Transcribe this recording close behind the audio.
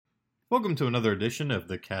Welcome to another edition of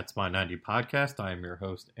the CatsBy90 podcast. I am your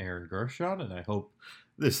host, Aaron Gershon, and I hope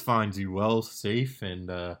this finds you well, safe,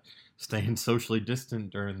 and staying socially distant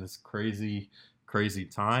during this crazy, crazy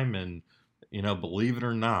time. And, believe it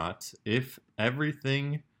or not, if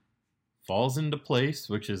everything falls into place,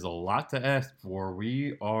 which is a lot to ask for,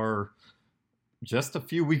 we are just a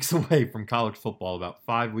few weeks away from college football, about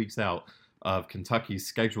 5 weeks out of Kentucky's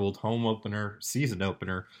scheduled season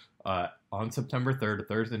opener, on September 3rd, a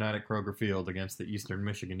Thursday night at Kroger Field against the Eastern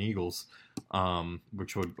Michigan Eagles,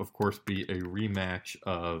 which would, of course, be a rematch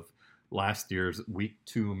of last year's Week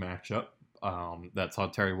 2 matchup that saw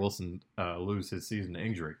Terry Wilson lose his season to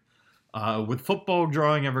injury. With football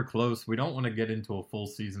drawing ever close, we don't want to get into a full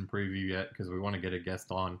season preview yet because we want to get a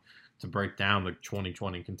guest on to break down the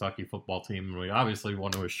 2020 Kentucky football team, and we obviously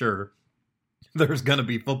want to assure there's going to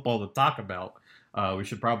be football to talk about. We'll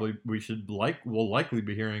likely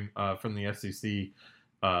be hearing from the SEC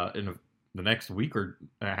in the next week and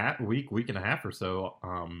a half or so,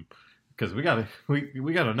 because we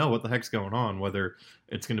gotta know what the heck's going on. Whether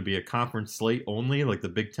it's going to be a conference slate only, like the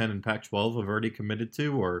Big Ten and Pac-12 have already committed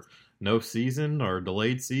to, or no season, or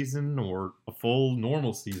delayed season, or a full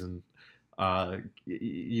normal season.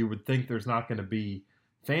 You would think there's not going to be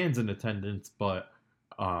fans in attendance, but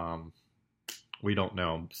we don't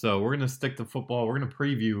know. So we're going to stick to football. We're going to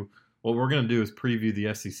preview. What we're going to do is preview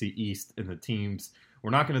the SEC East and the teams. We're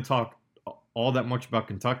not going to talk all that much about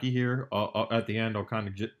Kentucky here. At the end, I'll kind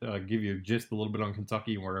of give you just a little bit on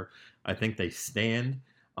Kentucky, where I think they stand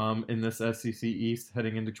in this SEC East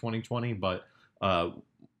heading into 2020. But we're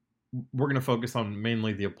going to focus on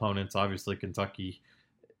mainly the opponents. Obviously, Kentucky,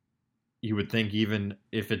 you would think even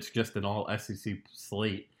if it's just an all SEC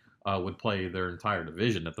slate, would play their entire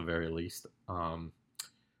division at the very least.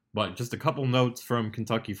 But just a couple notes from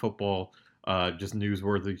Kentucky football, just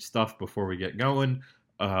newsworthy stuff before we get going.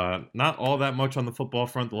 Not all that much on the football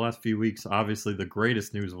front the last few weeks. Obviously, the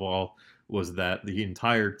greatest news of all was that the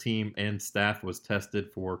entire team and staff was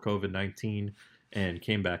tested for COVID-19 and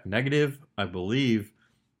came back negative. I believe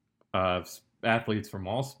athletes from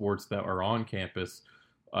all sports that are on campus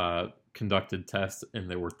conducted tests,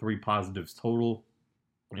 and there were 3 positives total.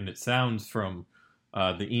 And it sounds from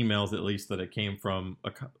the emails, at least, that it came from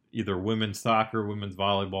either women's soccer, women's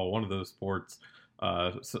volleyball, one of those sports,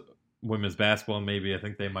 women's basketball, maybe. I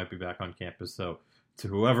think they might be back on campus. So to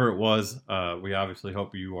whoever it was, we obviously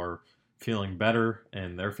hope you are feeling better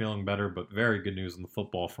and they're feeling better. But very good news on the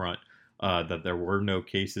football front that there were no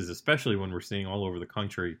cases, especially when we're seeing all over the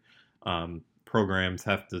country programs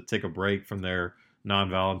have to take a break from their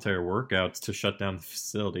non-voluntary workouts to shut down the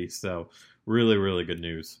facility. So really, really good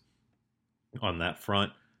news on that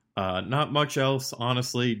front. Not much else,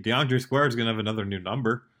 honestly. DeAndre Square is going to have another new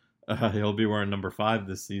number. He'll be wearing number 5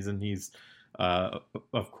 this season. He's,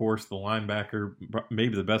 of course, the linebacker,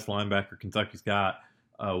 maybe the best linebacker Kentucky's got.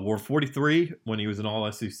 Wore 43 when he was an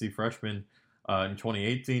all-SEC freshman in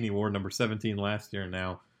 2018. He wore number 17 last year, and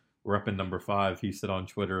now repping number 5. He said on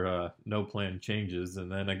Twitter, no plan changes.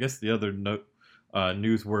 And then I guess the other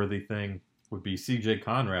newsworthy thing would be C.J.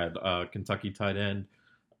 Conrad, Kentucky tight end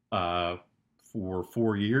for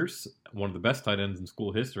 4 years. One of the best tight ends in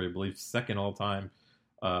school history, I believe second all-time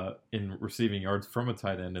in receiving yards from a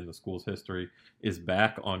tight end in the school's history, is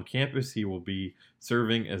back on campus. He will be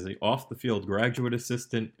serving as an off-the-field graduate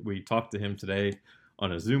assistant. We talked to him today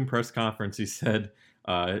on a Zoom press conference. He said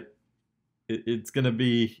it's going to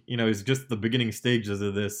be, he's just the beginning stages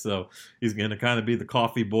of this, so he's going to kind of be the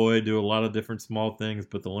coffee boy, do a lot of different small things,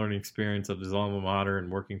 but the learning experience of his alma mater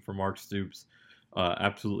and working for Mark Stoops,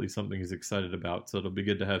 absolutely something he's excited about. So it'll be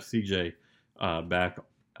good to have CJ back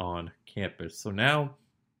on campus. So now,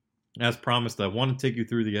 as promised, I want to take you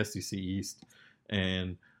through the SEC East,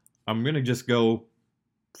 and I'm going to just go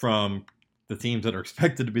from the teams that are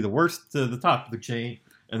expected to be the worst to the top of the chain.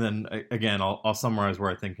 And then, again, I'll summarize where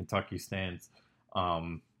I think Kentucky stands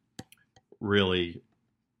really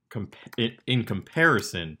in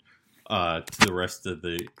comparison to the rest of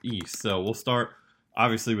the East. So we'll start,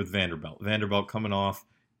 obviously, with Vanderbilt. Vanderbilt coming off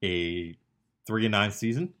a 3-9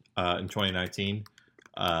 season in 2019.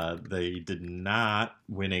 They did not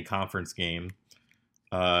win a conference game.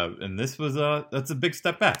 And this was that's a big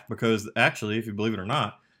step back because, actually, if you believe it or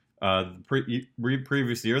not, the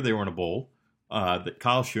previous year they were in a bowl. That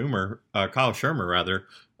Kyle Schumer,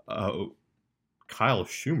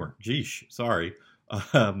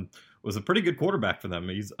 was a pretty good quarterback for them.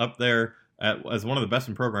 He's up there as one of the best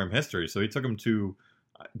in program history. So he took them to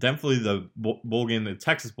definitely the bowl game, the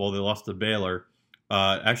Texas Bowl. They lost to Baylor.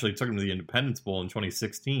 Actually took them to the Independence Bowl in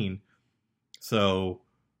 2016. So,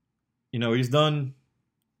 he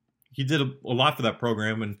did a lot for that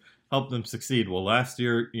program. And help them succeed. Well, last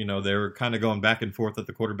year, they were kind of going back and forth at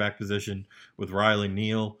the quarterback position with Riley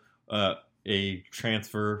Neal, a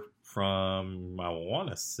transfer from, I want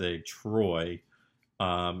to say, Troy,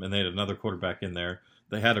 and they had another quarterback in there.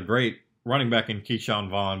 They had a great running back in Keyshawn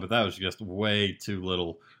Vaughn, but that was just way too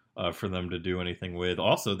little for them to do anything with.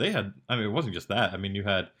 Also, they had, it wasn't just that. You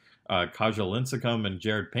had Kajal Lincecum and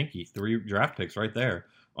Jared Pinkey, 3 draft picks right there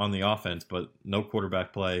on the offense, but no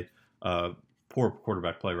quarterback play. Poor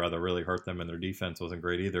quarterback play, rather, really hurt them, and their defense wasn't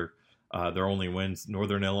great either. Their only wins,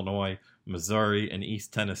 Northern Illinois, Missouri, and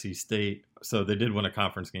East Tennessee State. So they did win a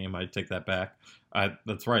conference game. I'd take that back.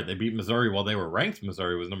 That's right. They beat Missouri while they were ranked.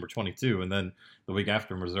 Missouri was number 22. And then the week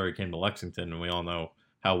after, Missouri came to Lexington, and we all know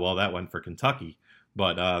how well that went for Kentucky.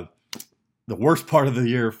 But the worst part of the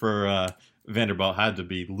year for Vanderbilt had to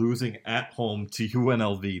be losing at home to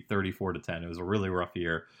UNLV 34-10. It was a really rough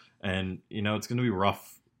year. And, it's going to be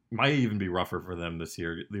rough. Might even be rougher for them this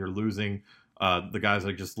year. They're losing the guys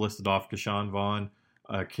I just listed off, Keyshawn Vaughn,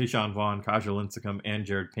 Kajal Lincecum, and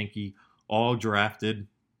Jared Pinkey, all drafted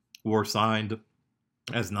or signed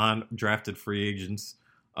as non-drafted free agents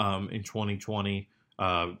in 2020.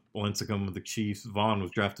 Lincecum with the Chiefs. Vaughn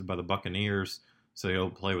was drafted by the Buccaneers, so he'll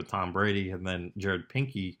play with Tom Brady. And then Jared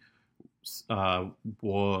Pinkey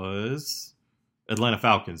was Atlanta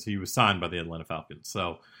Falcons. He was signed by the Atlanta Falcons.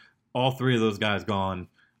 So all 3 of those guys gone.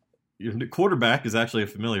 Your quarterback is actually a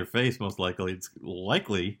familiar face, most likely. It's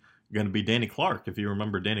likely going to be Danny Clark. If you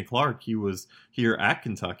remember Danny Clark, he was here at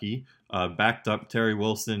Kentucky, backed up Terry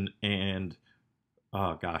Wilson and,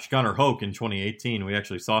 Gunnar Hoke in 2018. We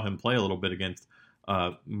actually saw him play a little bit against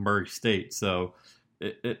Murray State. So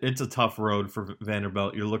it's a tough road for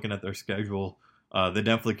Vanderbilt. You're looking at their schedule. They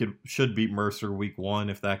definitely should beat Mercer week 1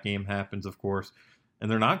 if that game happens, of course. And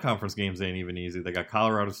their non-conference games ain't even easy. They got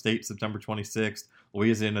Colorado State September 26th.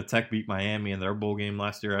 Louisiana Tech beat Miami in their bowl game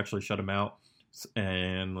last year. Actually shut them out.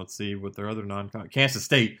 And let's see what their other Kansas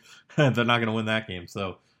State. They're not going to win that game.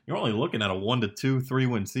 So you're only looking at a 1-2,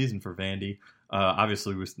 3-win season for Vandy.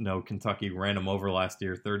 Obviously, we know Kentucky ran them over last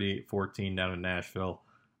year, 38-14 down in Nashville.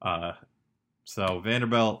 So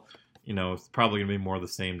Vanderbilt, it's probably going to be more of the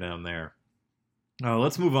same down there.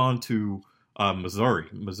 Let's move on to Missouri.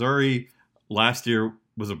 Missouri last year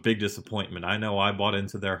was a big disappointment. I know I bought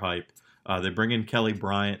into their hype. They bring in Kelly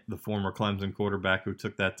Bryant, the former Clemson quarterback who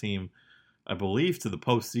took that team, I believe, to the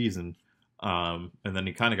postseason. And then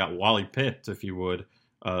he kind of got Wally pipped, if you would,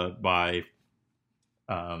 by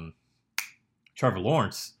Trevor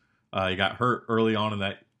Lawrence. He got hurt early on in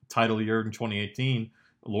that title year in 2018.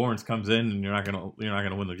 Lawrence comes in, and you're not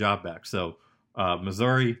gonna win the job back. So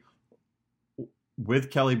Missouri,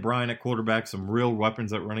 with Kelly Bryant at quarterback, some real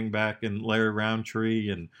weapons at running back, and Larry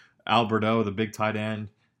Roundtree and Alberto, the big tight end.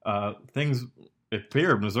 Things, it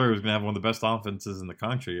appeared Missouri was going to have one of the best offenses in the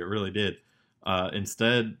country. It really did.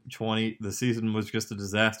 Instead, the season was just a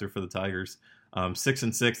disaster for the Tigers.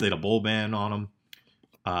 6-6, they had a bowl ban on them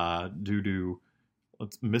due to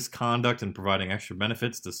misconduct and providing extra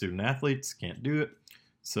benefits to student athletes. Can't do it.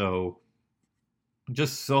 So,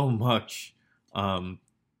 just so much.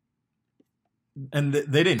 And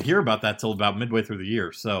they didn't hear about that till about midway through the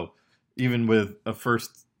year. So even with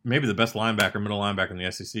maybe the best middle linebacker in the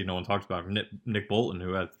SEC, no one talks about him, Nick Bolton,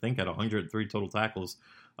 who I think had 103 total tackles.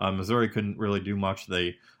 Missouri couldn't really do much.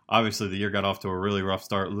 Obviously the year got off to a really rough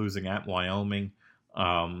start, losing at Wyoming.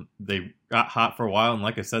 They got hot for a while, and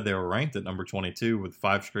like I said, they were ranked at number 22 with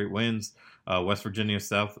 5 straight wins. West Virginia,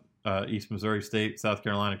 East Missouri State, South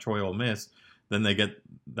Carolina, Troy, Ole Miss. Then they get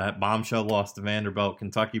that bombshell loss to Vanderbilt.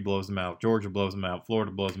 Kentucky blows them out. Georgia blows them out. Florida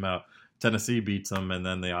blows them out. Tennessee beats them, and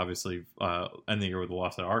then they obviously end the year with a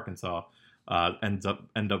loss at Arkansas. End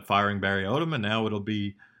up firing Barry Odom, and now it'll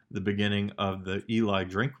be the beginning of the Eli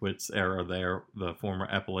Drinkwitz era there, the former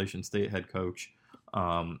Appalachian State head coach.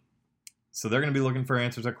 So they're going to be looking for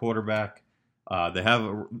answers at quarterback. They have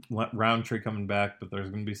a Roundtree coming back, but there's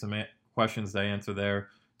going to be some questions to answer there.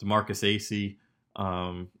 DeMarcus Acey.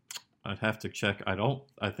 I'd have to check.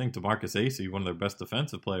 I think DeMarcus Acey, one of their best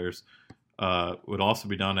defensive players, would also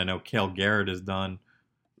be done. I know Cale Garrett is done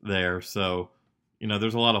there. So,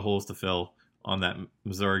 there's a lot of holes to fill on that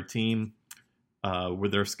Missouri team.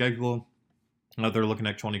 With their schedule, they're looking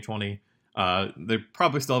at 2020. They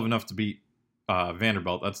probably still have enough to beat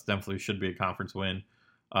Vanderbilt. That's definitely should be a conference win.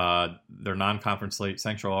 Their non-conference slate,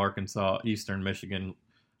 Central Arkansas, Eastern Michigan,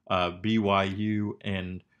 BYU,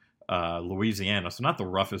 and Louisiana. So not the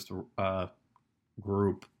roughest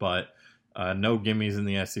group, but no gimmies in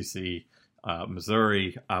the SEC.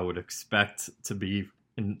 Missouri, I would expect to be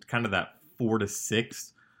in kind of that 4 to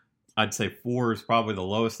 6. I'd say 4 is probably the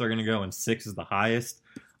lowest they're going to go, and 6 is the highest.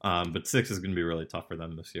 But 6 is going to be really tough for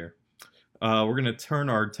them this year. we're going to turn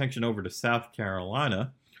our attention over to South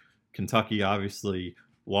Carolina. Kentucky obviously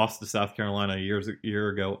lost to South Carolina a year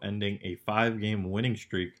ago, ending a 5-game winning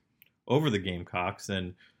streak over the Gamecocks.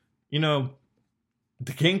 And,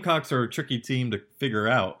 the Gamecocks are a tricky team to figure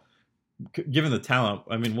out, given the talent.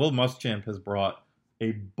 I mean, Will Muschamp has brought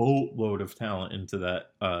a boatload of talent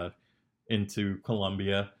into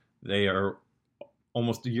Columbia. They are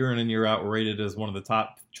almost year in and year out rated as one of the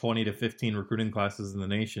top 20 to 15 recruiting classes in the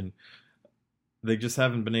nation. They just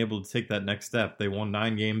haven't been able to take that next step. They won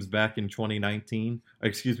 9 games back in 2018.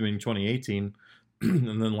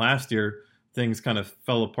 And then last year, things kind of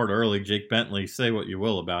fell apart early. Jake Bentley, say what you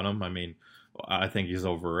will about him. I mean, I think he's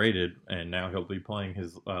overrated, and now he'll be playing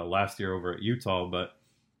his last year over at Utah. But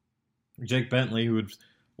Jake Bentley, who's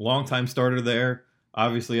a longtime starter there,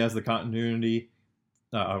 obviously has the continuity,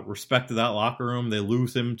 respect to that locker room. They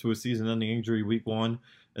lose him to a season-ending injury week 1,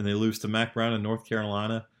 and they lose to Mack Brown in North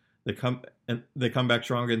Carolina. They come back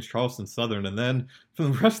strong against Charleston Southern, and then for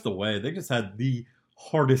the rest of the way, they just had the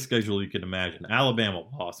hardest schedule you could imagine. Alabama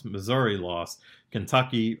lost, Missouri lost,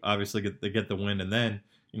 Kentucky obviously they get the win, and then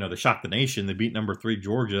they shocked the nation. They beat number 3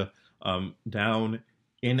 Georgia down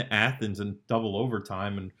in Athens in double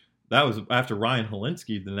overtime, and that was after Ryan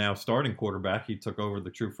Helinski, the now starting quarterback, he took over, the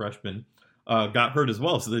true freshman, got hurt as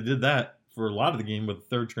well. So they did that for a lot of the game with a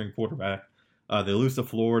third-string quarterback. They lose to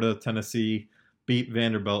Florida, Tennessee, beat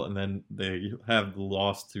Vanderbilt, and then they have the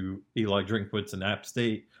loss to Eli Drinkwitz and App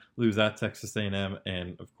State, lose at Texas A&M,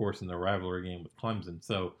 and, of course, in the rivalry game with Clemson.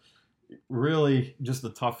 So really just a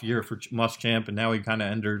tough year for Muschamp, and now he kind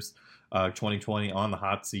of enters 2020 on the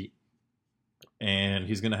hot seat. And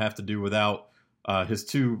he's going to have to do without his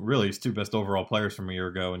two best overall players from a year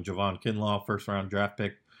ago, and Javon Kinlaw, first-round draft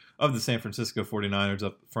pick of the San Francisco 49ers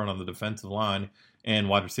up front on the defensive line, and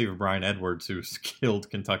wide receiver Brian Edwards, who's killed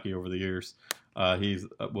Kentucky over the years. He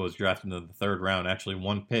was drafted in the 3rd round, actually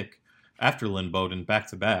 1 pick after Lynn Bowden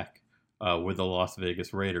back-to-back with the Las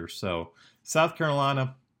Vegas Raiders. So South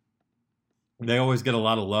Carolina, they always get a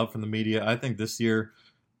lot of love from the media. I think this year,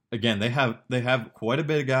 again, they have quite a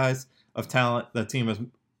bit of guys of talent. That team has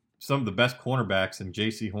some of the best cornerbacks in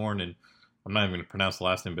J.C. Horn, and I'm not even going to pronounce the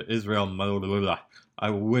last name, but Israel Mola. I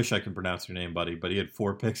wish I could pronounce your name, buddy, but he had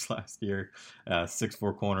 4 picks last year.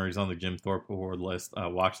 6'4" corner. He's on the Jim Thorpe Award list,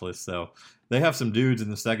 watch list. So they have some dudes in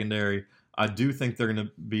the secondary. I do think they're going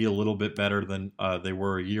to be a little bit better than they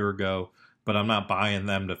were a year ago, but I'm not buying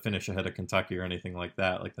them to finish ahead of Kentucky or anything like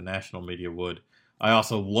that, like the national media would. I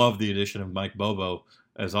also love the addition of Mike Bobo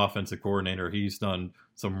as offensive coordinator. He's done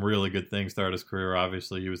some really good things throughout his career.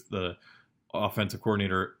 Obviously, he was the offensive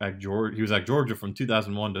coordinator at Georgia. He was at Georgia from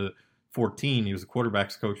 2001 to 14. He was the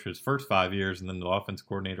quarterback's coach for his first 5 years, and then the offensive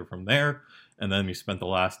coordinator from there. And then he spent the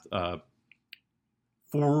last 5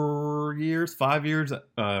 years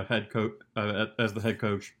head coach as the head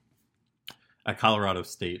coach at Colorado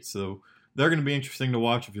State. So they're going to be interesting to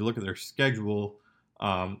watch. If you look at their schedule,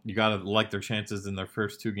 you got to like their chances in their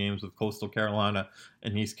first 2 games with Coastal Carolina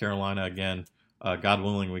and East Carolina. Again, God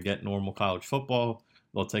willing, we get normal college football.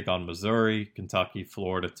 They'll take on Missouri, Kentucky,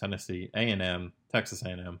 Florida, Tennessee, A&M, Texas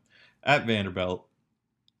A&M, at Vanderbilt,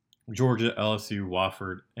 Georgia, LSU,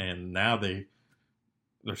 Wofford, and now they're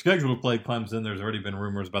scheduled to play Clemson. There's already been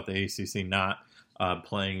rumors about the ACC not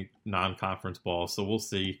playing non-conference ball, so we'll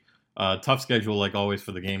see. Tough schedule, like always,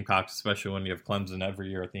 for the Gamecocks, especially when you have Clemson every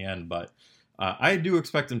year at the end, but I do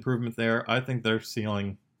expect improvement there. I think their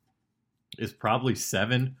ceiling is probably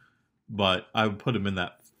 7, but I would put them in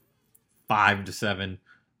that 5 to 7.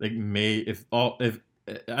 They may,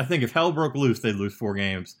 I think if hell broke loose, they'd lose 4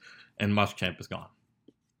 games, and Muschamp is gone.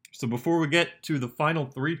 So before we get to the final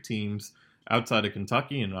 3 teams outside of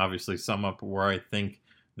Kentucky, and obviously sum up where I think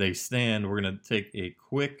they stand, we're going to take a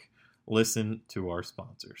quick listen to our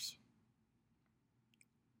sponsors.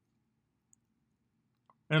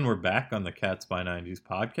 And we're back on the Cats by 90s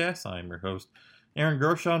podcast. I'm your host, Aaron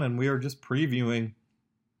Gershon, and we are just previewing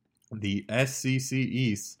the SEC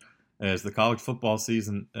East as the college football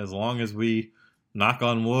season, as long as we, knock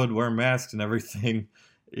on wood, wear masks and everything,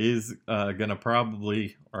 is going to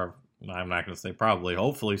probably, or I'm not going to say probably,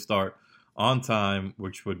 hopefully start on time,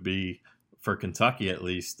 which would be, for Kentucky at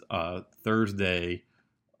least, Thursday,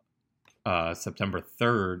 September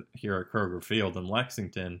 3rd here at Kroger Field in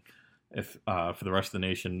Lexington. If for the rest of the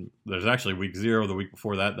nation, there's actually week 0 the week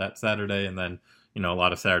before that Saturday, and then a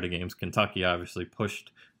lot of Saturday games. Kentucky obviously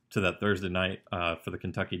pushed to that Thursday night for the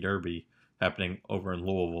Kentucky Derby happening over in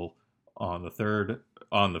Louisville on the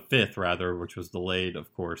 5th rather, which was delayed,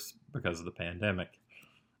 of course, because of the pandemic.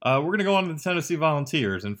 We're going to go on to the Tennessee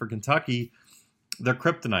Volunteers, and for Kentucky, they're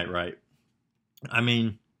kryptonite, right? I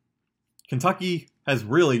mean, Kentucky has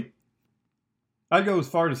really I'd go as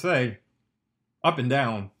far to say up and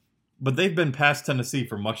down, but they've been past Tennessee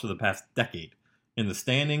for much of the past decade in the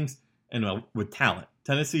standings and with talent.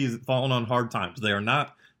 Tennessee has fallen on hard times. They are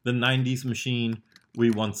not the 90s machine we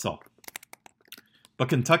once saw. But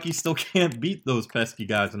Kentucky still can't beat those pesky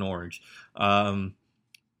guys in orange.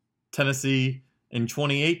 Tennessee in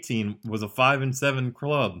 2018 was a 5-7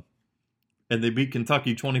 club, and they beat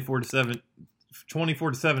Kentucky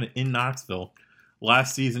 24-7 in Knoxville.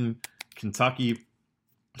 Last season,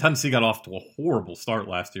 Tennessee got off to a horrible start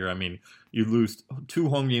last year. I mean, you lose 2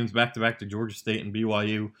 home games back-to-back to Georgia State and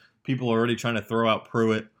BYU. People are already trying to throw out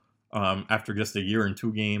Pruitt after just a year and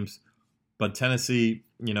 2 games. But Tennessee,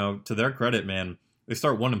 to their credit, man, they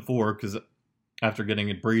start 1-4 because after getting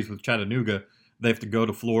a breeze with Chattanooga, they have to go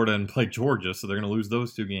to Florida and play Georgia, so they're going to lose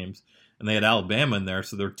those 2 games. And they had Alabama in there,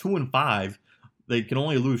 so they're 2-5. They can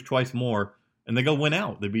only lose twice more, and they go win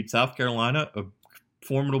out. They beat South Carolina, a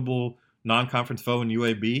formidable non-conference foe in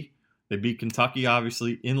UAB. They beat Kentucky,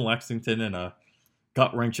 obviously, in Lexington in a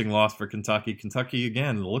gut-wrenching loss for Kentucky. Kentucky,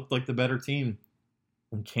 again, looked like the better team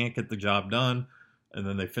and can't get the job done. And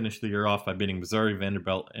then they finished the year off by beating Missouri,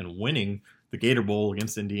 Vanderbilt, and winning the Gator Bowl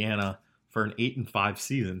against Indiana for an 8-5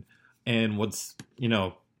 season. And what's,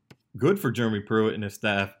 good for Jeremy Pruitt and his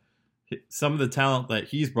staff, some of the talent that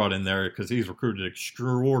he's brought in there, because he's recruited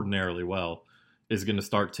extraordinarily well, is going to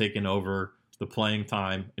start taking over the playing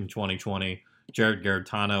time in 2020. Jared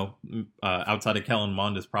Garantano, outside of Kellen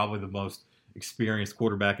Mond, is probably the most experienced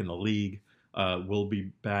quarterback in the league, will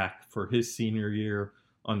be back for his senior year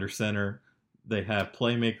under center. They have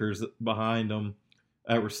playmakers behind them.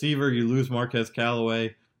 At receiver, you lose Marquez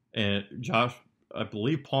Callaway and Josh. I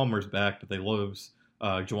believe Palmer's back, but they lose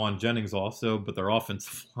Juwan Jennings also. But their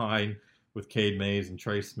offensive line with Cade Mays and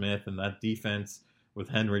Trey Smith, and that defense with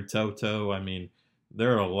Henry Toto. I mean,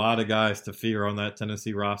 there are a lot of guys to fear on that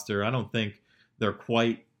Tennessee roster. I don't think they're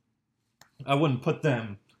quite. I wouldn't put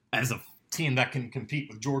them as a team that can compete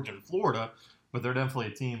with Georgia and Florida, but they're definitely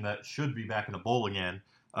a team that should be back in the bowl again.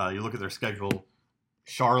 You look at their schedule.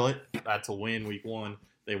 Charlotte, that's a win week 1.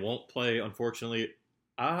 They won't play, unfortunately.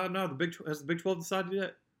 No, has the Big 12 decided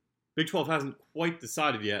yet? Big 12 hasn't quite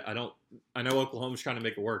decided yet. I know Oklahoma's trying to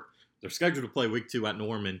make it work. They're scheduled to play week 2 at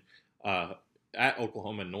Norman, at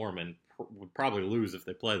Oklahoma and Norman. Would probably lose if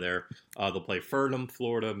they play there. They'll play Fordham,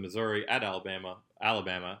 Florida, Missouri, at Alabama,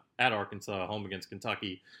 at Arkansas, home against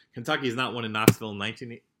Kentucky. Kentucky has not won in Knoxville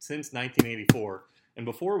since 1984. And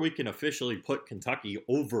before we can officially put Kentucky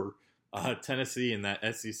over Tennessee in that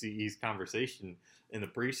SEC East conversation in the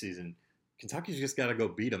preseason, Kentucky's just got to go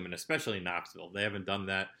beat them, and especially Knoxville. They haven't done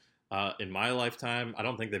that in my lifetime. I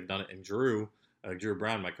don't think they've done it in Drew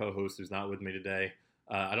Brown, my co-host, who's not with me today.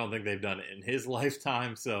 I don't think they've done it in his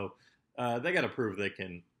lifetime. So they got to prove they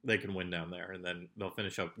can win down there, and then they'll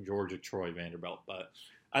finish up Georgia, Troy, Vanderbilt. But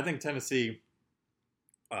I think Tennessee,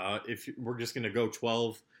 if we're just going to go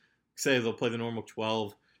 12, say they'll play the normal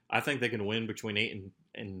 12, I think they can win between 8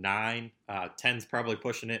 and 9. 10's probably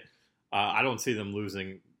pushing it. I don't see them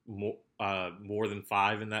losing more than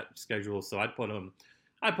 5 in that schedule, so I'd put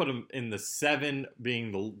them in the 7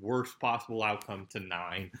 being the worst possible outcome to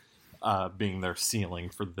 9 being their ceiling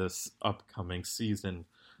for this upcoming season.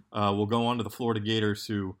 We'll go on to the Florida Gators,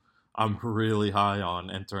 who I'm really high on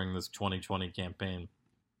entering this 2020 campaign.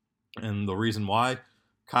 And the reason why,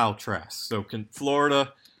 Kyle Trask. So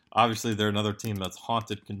Florida, obviously they're another team that's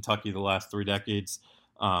haunted Kentucky the last 3 decades.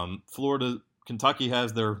 Kentucky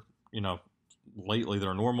has their, lately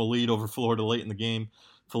their normal lead over Florida late in the game.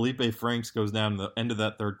 Felipe Franks goes down the end of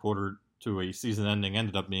that third quarter to a season-ending,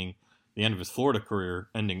 ended up being the end of his Florida career,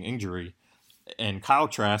 ending injury. And Kyle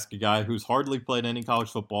Trask, a guy who's hardly played any college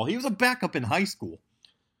football, he was a backup in high school,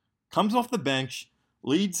 comes off the bench,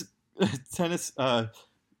 leads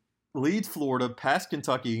Florida past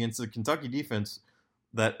Kentucky against the Kentucky defense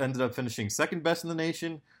that ended up finishing second best in the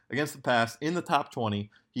nation against the pass in the top 20.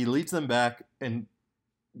 He leads them back in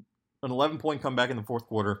an 11-point comeback in the fourth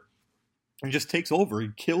quarter and just takes over. He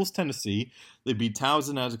kills Tennessee. They beat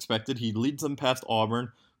Towson as expected. He leads them past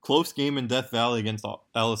Auburn. Close game in Death Valley against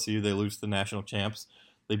LSU. They lose to the national champs.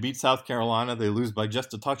 They beat South Carolina. They lose by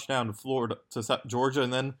just a touchdown to Georgia,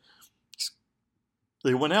 and then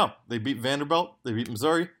they went out. They beat Vanderbilt. They beat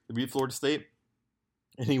Missouri. They beat Florida State.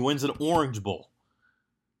 And he wins an Orange Bowl.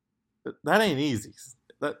 That ain't easy.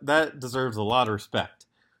 That deserves a lot of respect.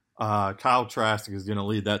 Kyle Trask is going to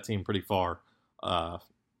lead that team pretty far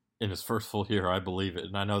in his first full year, I believe it.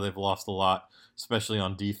 And I know they've lost a lot, especially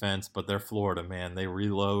on defense, but they're Florida, man. They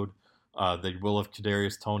reload. They will have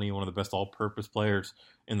Kadarius Toney, one of the best all-purpose players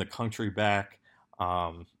in the country, back.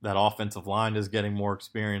 That offensive line is getting more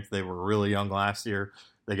experience. They were really young last year.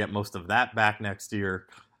 They get most of that back next year.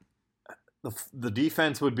 The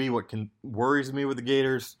defense would be what worries me with the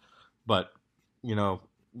Gators, but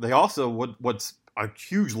they also what's a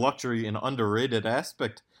huge luxury and underrated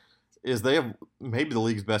aspect is they have maybe the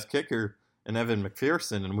league's best kicker in Evan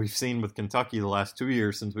McPherson, and we've seen with Kentucky the last 2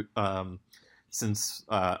 years since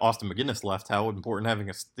Austin McGinnis left how important having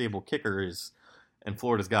a stable kicker is, and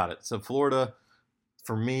Florida's got it. So Florida,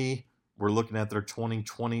 for me, we're looking at their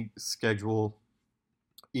 2020 schedule.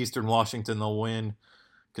 Eastern Washington, they'll win.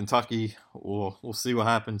 Kentucky, we'll see what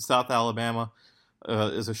happens. South Alabama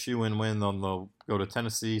is a shoe-in win. They'll go to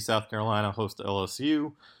Tennessee. South Carolina, host to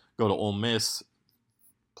LSU. Go to Ole Miss,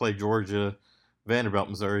 play Georgia, Vanderbilt,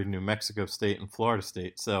 Missouri, New Mexico State, and Florida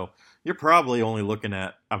State. So you're probably only looking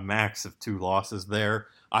at a max of 2 losses there.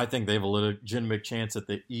 I think they have a legitimate chance at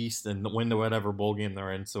the East and win to whatever bowl game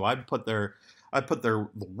they're in. So I'd put their the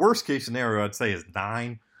worst case scenario I'd say is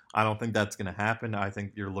 9. I don't think that's going to happen. I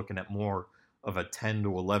think you're looking at more of a 10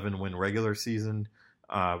 to 11 win regular season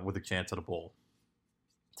with a chance at a bowl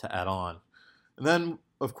to add on. And then,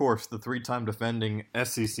 of course, the 3-time defending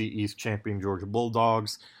SEC East champion Georgia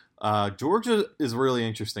Bulldogs. Georgia is really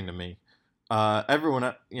interesting to me.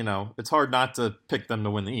 Everyone, it's hard not to pick them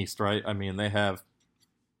to win the East, right? I mean, they have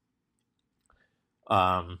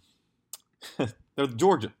they're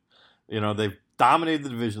Georgia. They've dominated the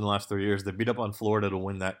division the last 3 years. They beat up on Florida to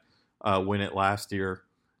win it last year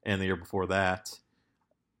and the year before that.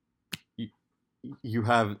 You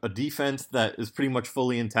have a defense that is pretty much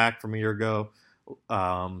fully intact from a year ago.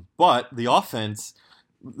 But the offense,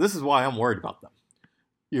 this is why I'm worried about them.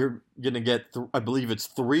 You're going to get, I believe it's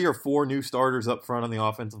 3 or 4 new starters up front on the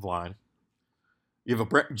offensive line. You have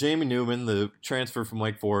Jamie Newman, the transfer from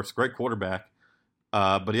Wake Forest, great quarterback,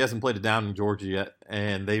 but he hasn't played it down in Georgia yet,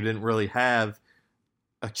 and they didn't really have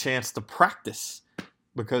a chance to practice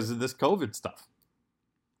because of this COVID stuff.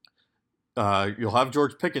 You'll have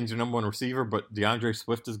George Pickens, your number 1 receiver, but DeAndre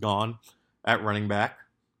Swift is gone at running back.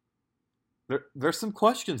 There's some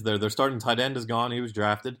questions there. Their starting tight end is gone. He was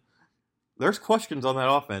drafted. There's questions on that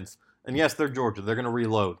offense. And yes, they're Georgia. They're going to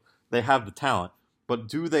reload. They have the talent. But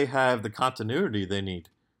do they have the continuity they need?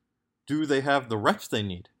 Do they have the reps they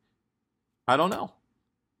need? I don't know.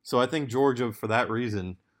 So I think Georgia, for that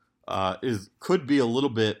reason, could be a little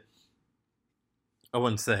bit, I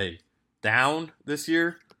wouldn't say down this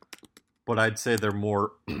year, but I'd say they're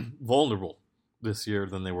more vulnerable this year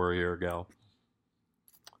than they were a year ago.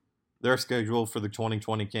 Their schedule for the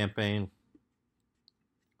 2020 campaign,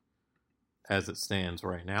 as it stands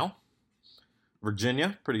right now: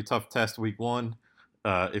 Virginia, pretty tough test week 1.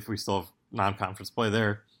 If we still have non-conference play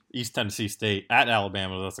there. East Tennessee State at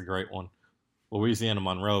Alabama, that's a great one. Louisiana,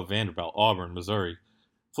 Monroe, Vanderbilt, Auburn, Missouri,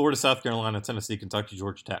 Florida, South Carolina, Tennessee, Kentucky,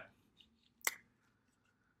 Georgia Tech.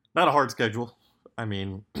 Not a hard schedule. I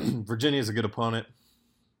mean, Virginia's a good opponent.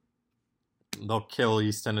 They'll kill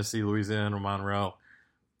East Tennessee, Louisiana, Monroe.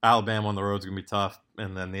 Alabama on the road is going to be tough,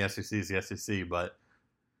 and then the SEC is the SEC, but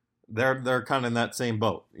they're kind of in that same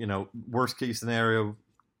boat. Worst case scenario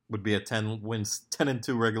would be a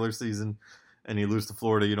 10-2 regular season, and you lose to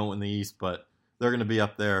Florida, you don't win the East, but they're going to be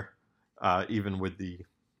up there, even with the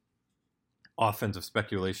offensive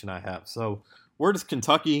speculation I have. So where does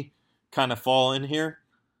Kentucky kind of fall in here?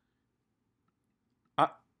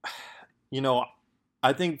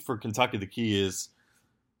 I think for Kentucky the key is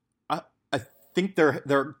I think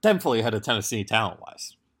they're definitely ahead of Tennessee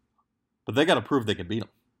talent-wise, but they got to prove they can beat them.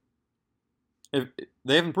 If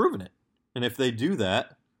they haven't proven it, and if they do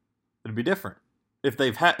that, it'd be different. If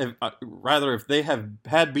they have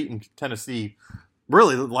had beaten Tennessee,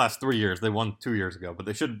 really the last 3 years, they won 2 years ago, but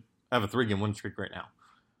they should have a 3-game win streak right now.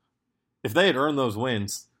 If they had earned those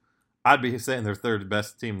wins, I'd be saying they're third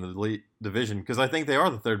best team in the division, because I think they are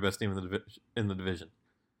the third best team in the division.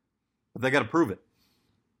 But they got to prove it.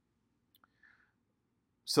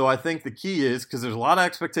 So I think the key is, because there's a lot of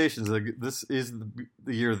expectations that this is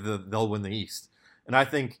the year that they'll win the East. And I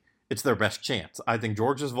think it's their best chance. I think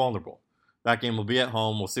Georgia's vulnerable. That game will be at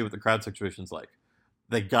home. We'll see what the crowd situation's like.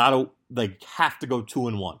 They have to go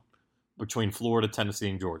 2-1 between Florida, Tennessee,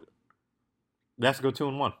 and Georgia. They have to go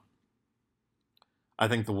 2-1. I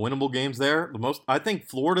think the winnable games there, I think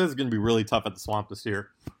Florida is going to be really tough at the Swamp this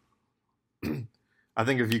year. I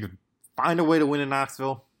think if you could find a way to win in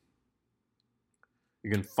Knoxville, you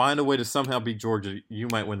can find a way to somehow beat Georgia, you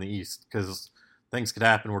might win the East, because things could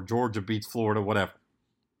happen where Georgia beats Florida, whatever.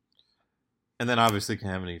 And then obviously can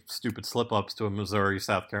have any stupid slip-ups to a Missouri,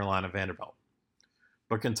 South Carolina, Vanderbilt.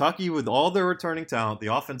 But Kentucky, with all their returning talent, the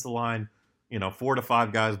offensive line, 4 to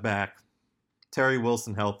 5 guys back, Terry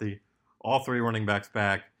Wilson healthy, all 3 running backs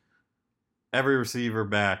back, every receiver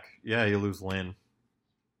back. Yeah, you lose Lynn.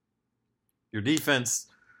 Your defense,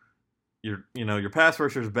 your pass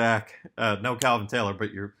rusher's back. No Calvin Taylor,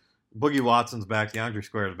 but your Boogie Watson's back. DeAndre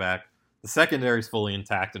Square's back. The secondary's fully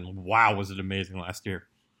intact, and wow, was it amazing last year.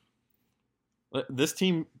 This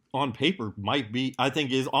team on paper might be, I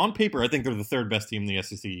think they're the third best team in the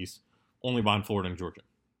SEC East, only behind Florida and Georgia.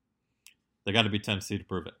 They got to be Tennessee to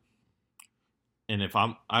prove it. And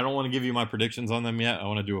I don't want to give you my predictions on them yet. I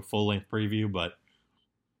want to do a full-length preview, but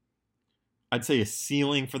I'd say a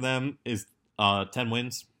ceiling for them is 10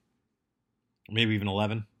 wins, maybe even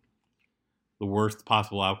 11. The worst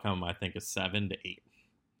possible outcome, I think, is 7 to 8.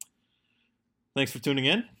 Thanks for tuning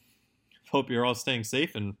in. Hope you're all staying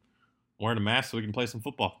safe and wearing a mask so we can play some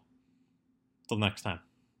football. Till next time.